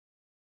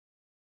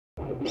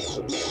Where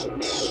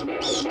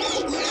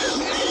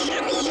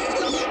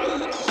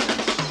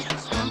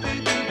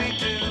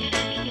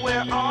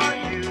are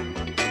you?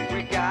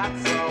 We got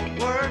some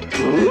work to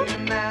do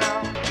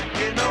now.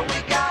 You know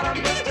we got a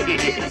mystery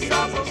to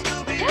solve, so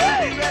Scooby Doo,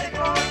 be ready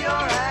for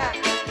your act.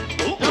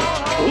 Don't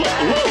hold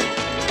back.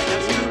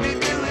 And Scooby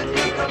Doo, if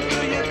you come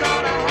through, you're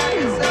gonna have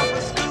yourself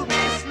a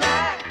Scooby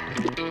snack.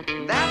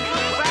 That's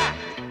a fact.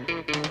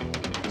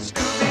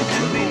 Scooby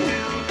Dooby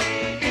Doo,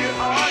 here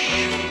are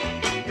you.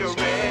 You're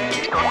ready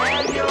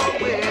and you're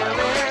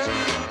willing.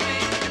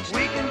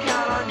 We can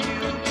count on you,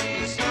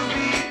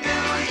 Scooby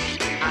Doo.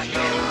 I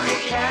know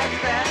you'll catch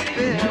that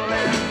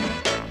feeling.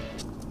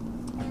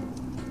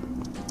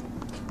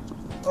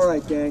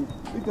 Alright, gang,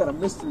 we've got a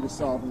mystery to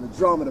solve in the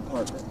drama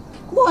department.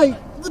 Like,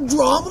 the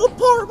drama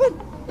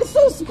department? It's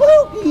so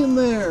spooky in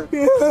there!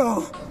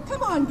 Yeah!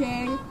 Come on,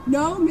 gang.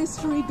 No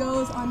mystery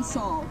goes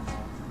unsolved.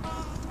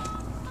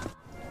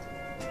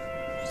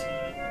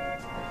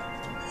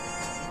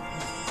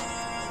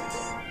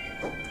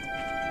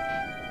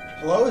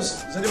 Hello,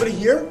 is anybody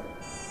here?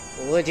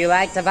 Would you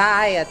like to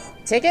buy a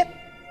ticket?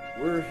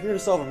 We're here to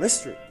solve a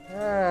mystery.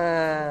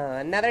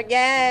 Another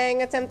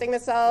gang attempting to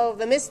solve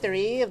the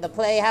mystery of the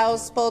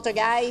Playhouse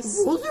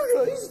Poltergeist.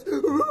 Poltergeist?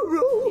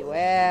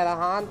 Beware the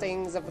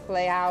hauntings of the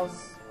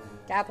Playhouse.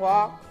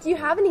 Catwalk. Do you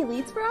have any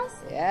leads for us?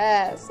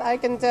 Yes, I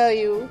can tell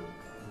you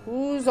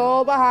who's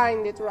all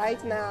behind it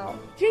right now.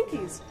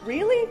 Jinkies,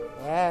 really?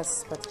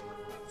 Yes, but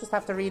just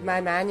have to read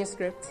my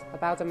manuscript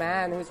about a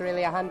man who's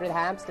really 100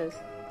 hamsters,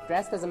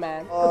 dressed as a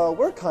man.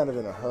 We're kind of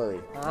in a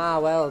hurry. Ah,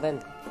 well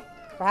then,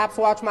 perhaps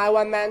watch my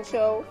one-man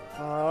show,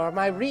 or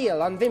my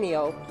reel on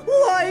Vimeo.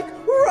 Like,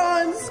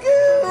 run,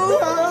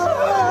 Scoob!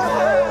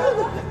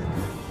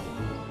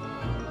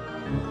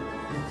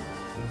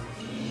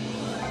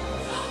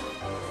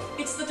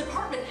 It's the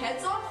department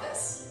head's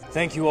office.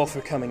 Thank you all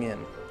for coming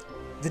in.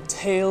 The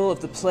tale of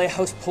the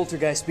Playhouse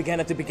Poltergeist began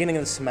at the beginning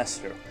of the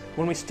semester,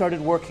 when we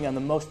started working on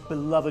the most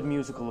beloved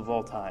musical of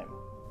all time,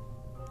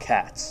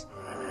 Cats.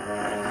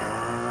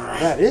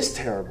 That is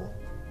terrible.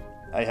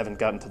 I haven't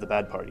gotten to the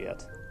bad part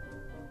yet.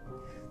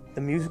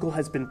 The musical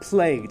has been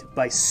plagued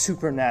by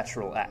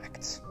supernatural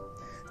acts.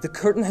 The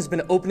curtain has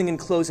been opening and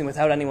closing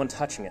without anyone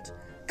touching it.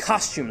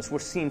 Costumes were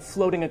seen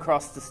floating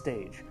across the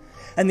stage,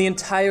 and the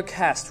entire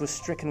cast was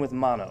stricken with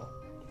mono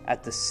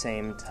at the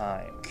same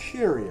time.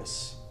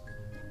 Curious.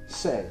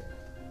 Say,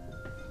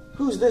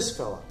 who's this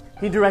fella?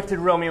 He directed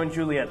Romeo and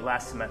Juliet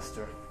last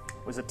semester.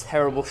 It was a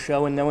terrible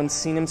show and no one's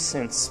seen him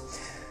since.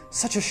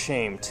 Such a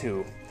shame,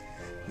 too.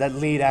 That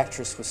lead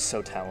actress was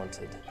so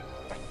talented.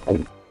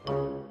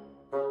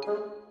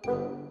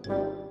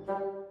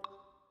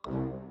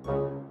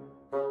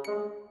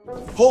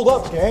 Hold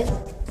up, gang.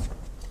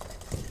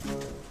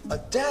 A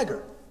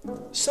dagger.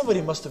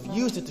 Somebody must have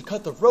used it to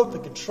cut the rope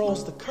that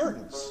controls the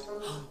curtains.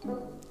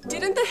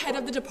 Didn't the head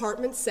of the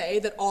department say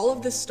that all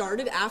of this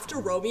started after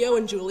Romeo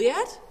and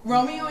Juliet?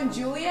 Romeo and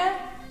Juliet?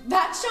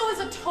 That show is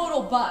a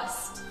total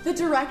bust. The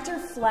director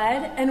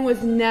fled and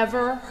was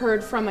never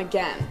heard from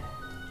again.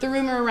 The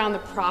rumor around the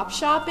prop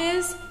shop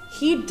is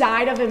he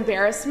died of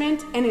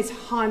embarrassment and is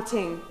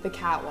haunting the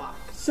catwalk.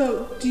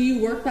 So, do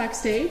you work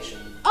backstage?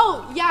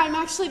 Oh, yeah, I'm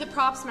actually the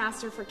props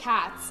master for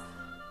Cats.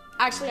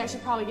 Actually, I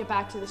should probably get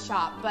back to the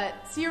shop, but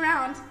see you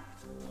around.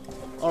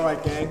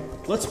 Alright, gang.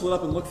 Let's split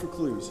up and look for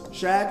clues.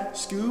 Shag,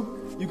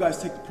 Scoob, you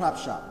guys take the prop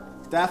shop.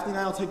 Daphne and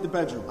I'll take the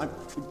bedroom.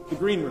 The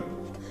green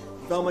room.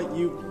 Velma,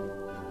 you...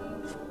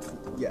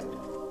 Yeah.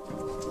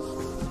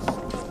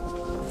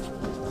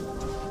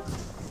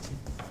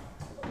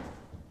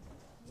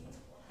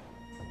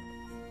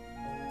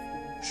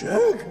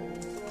 Shag?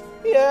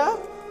 Yeah?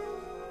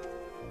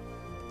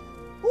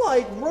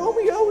 Like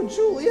Romeo and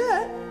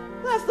Juliet?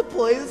 That's the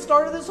play that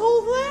started this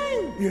whole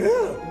thing!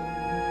 Yeah!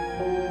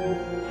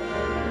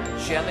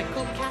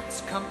 Jellicle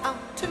cats come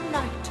out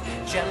tonight.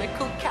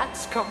 Jellicle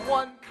cats come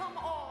one, come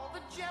all.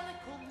 The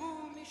Jellicle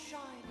moon is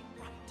shining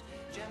bright.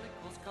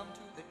 Jellicles come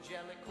to the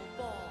Jellicle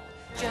ball.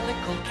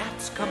 Jellicle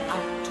cats come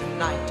out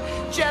tonight.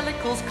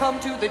 Jellicles come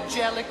to the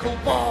Jellicle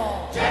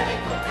ball.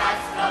 Jellicle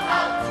cats come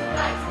out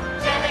tonight.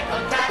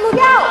 Jellicle cats Look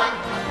come out! one,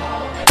 come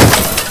all.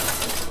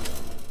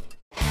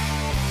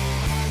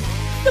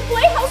 The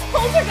Playhouse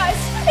Poltergeist!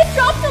 It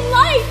dropped a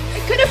light!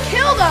 It could have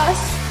killed us!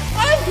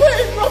 I'm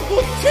playing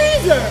Rumple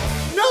Teaser!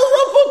 No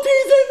Rumple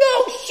Teaser, no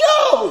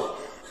show!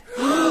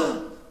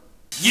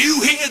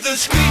 You hear the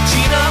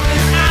screeching of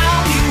an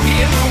owl. You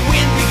hear the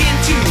wind begin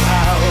to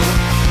howl.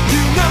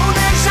 You know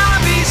there's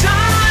zombies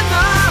on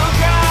the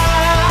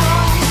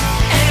ground.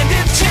 And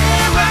it's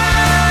terror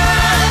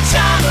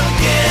time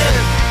again.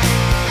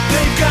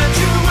 They've got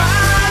you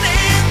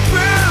running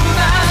through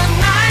the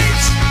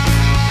night.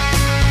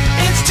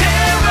 It's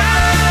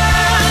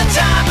terror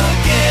time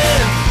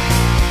again.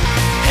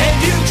 And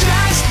you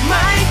just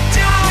might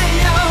die.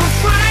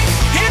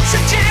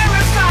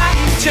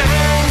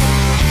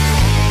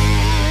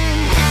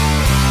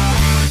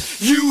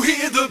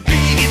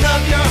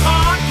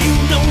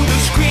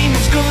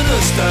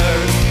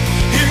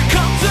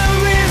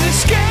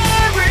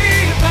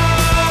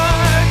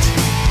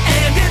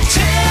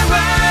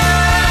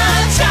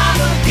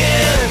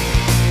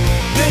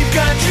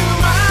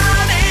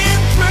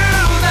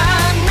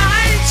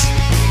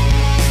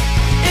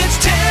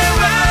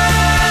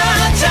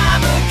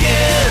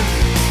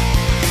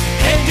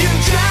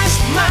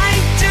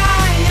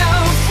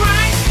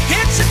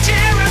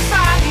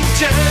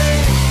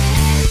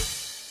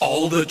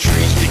 All the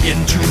trees begin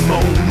to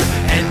moan,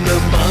 and the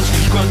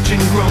monsters grunt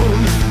and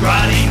groan.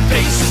 Rotting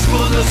faces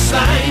full of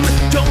slime.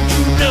 Don't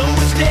you know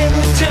it's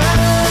terror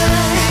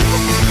time?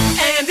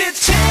 And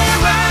it's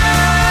terror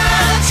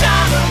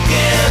time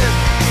again.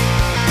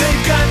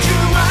 They've got you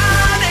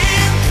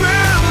running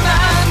through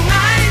the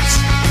night.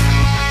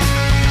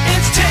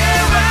 It's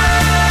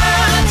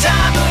terror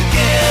time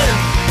again,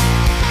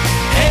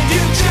 and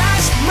you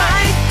just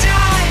might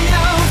die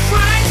of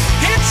fright.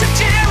 It's a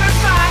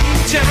terrifying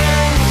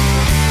time.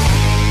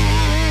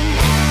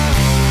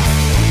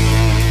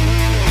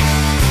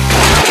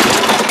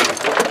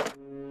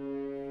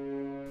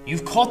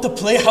 You've caught the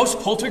Playhouse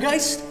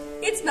Poltergeist?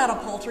 It's not a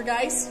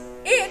poltergeist.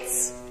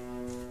 It's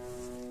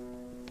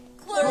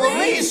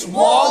Clarice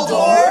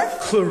Waldorf!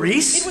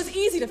 Clarice? It was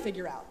easy to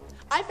figure out.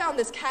 I found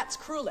this cat's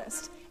crew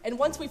list, and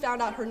once we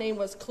found out her name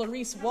was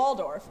Clarice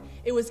Waldorf,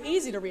 it was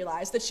easy to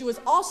realize that she was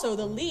also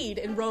the lead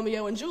in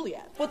Romeo and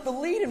Juliet. But the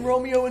lead in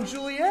Romeo and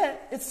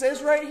Juliet, it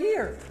says right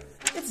here.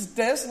 It's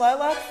Des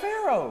Lilac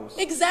Pharaohs.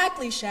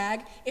 Exactly,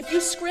 Shag. If you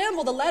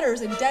scramble the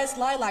letters in Des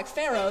Lilac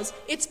Pharaohs,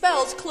 it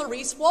spells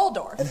Clarice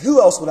Waldorf. And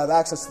who else would have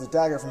access to the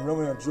dagger from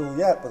Romeo and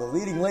Juliet but the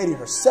leading lady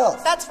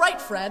herself? That's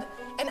right, Fred.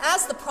 And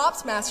as the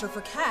props master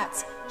for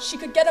cats, she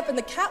could get up in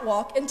the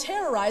catwalk and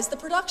terrorize the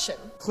production.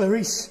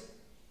 Clarice,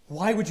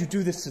 why would you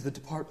do this to the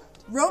department?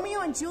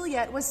 Romeo and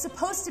Juliet was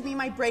supposed to be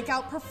my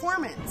breakout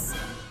performance.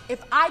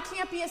 If I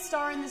can't be a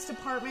star in this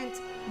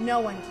department, no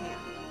one can.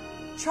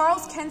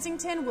 Charles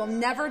Kensington will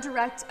never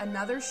direct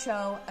another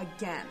show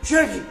again.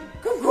 Jackie,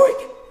 come quick!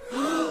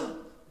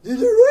 The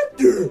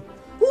director!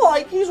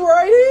 Like, he's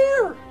right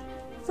here!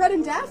 Fred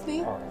and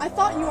Daphne, I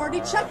thought you already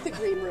checked the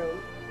green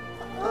room.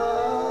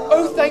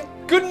 Oh, thank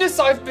goodness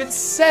I've been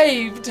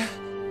saved!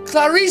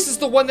 Clarice is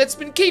the one that's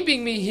been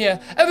keeping me here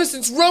ever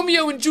since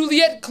Romeo and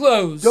Juliet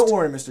closed. Don't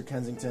worry, Mr.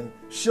 Kensington.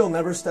 She'll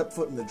never step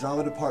foot in the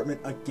drama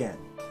department again.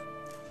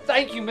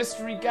 Thank you,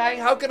 Mystery Gang.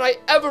 How can I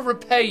ever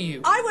repay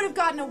you? I would have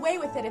gotten away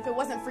with it if it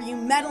wasn't for you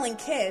meddling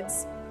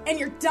kids and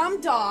your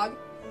dumb dog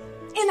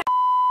in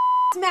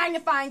the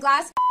magnifying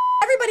glass.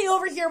 Everybody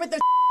over here with their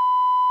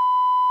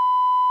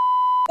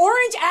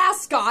orange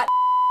ascot,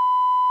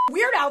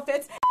 weird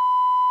outfits.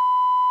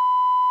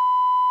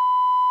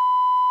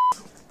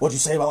 What'd you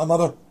say about my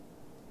mother?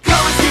 Come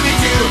on, Scooby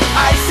Doo,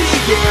 I see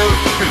you,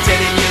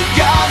 pretending you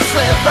got a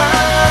slipper,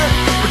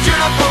 but you're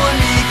not fooling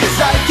me, 'cause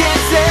I can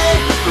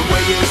see the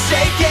way you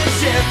shake and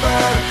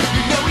shiver.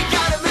 You know we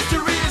got a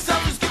mystery or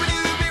something, Scooby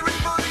Doo, be ready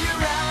for your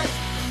eyes.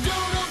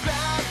 Don't hold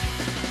back.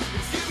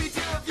 And Scooby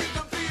Doo, if you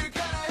come through, you're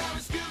gonna have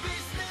a Scooby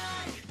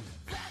snack.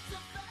 That's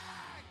a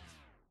fact.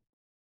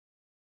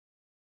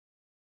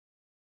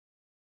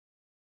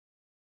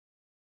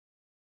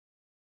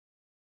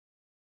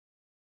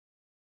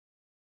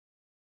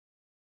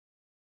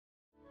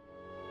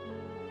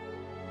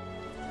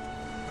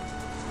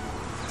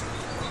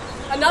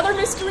 Another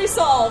mystery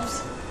solved.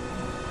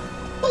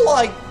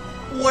 Like,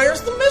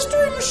 where's the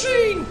mystery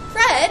machine?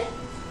 Fred,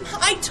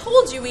 I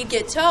told you we'd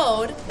get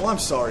towed. Well, I'm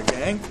sorry,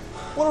 gang.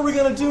 What are we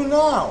gonna do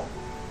now?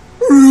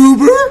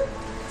 Uber?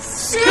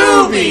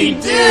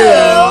 Scooby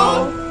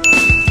Doo!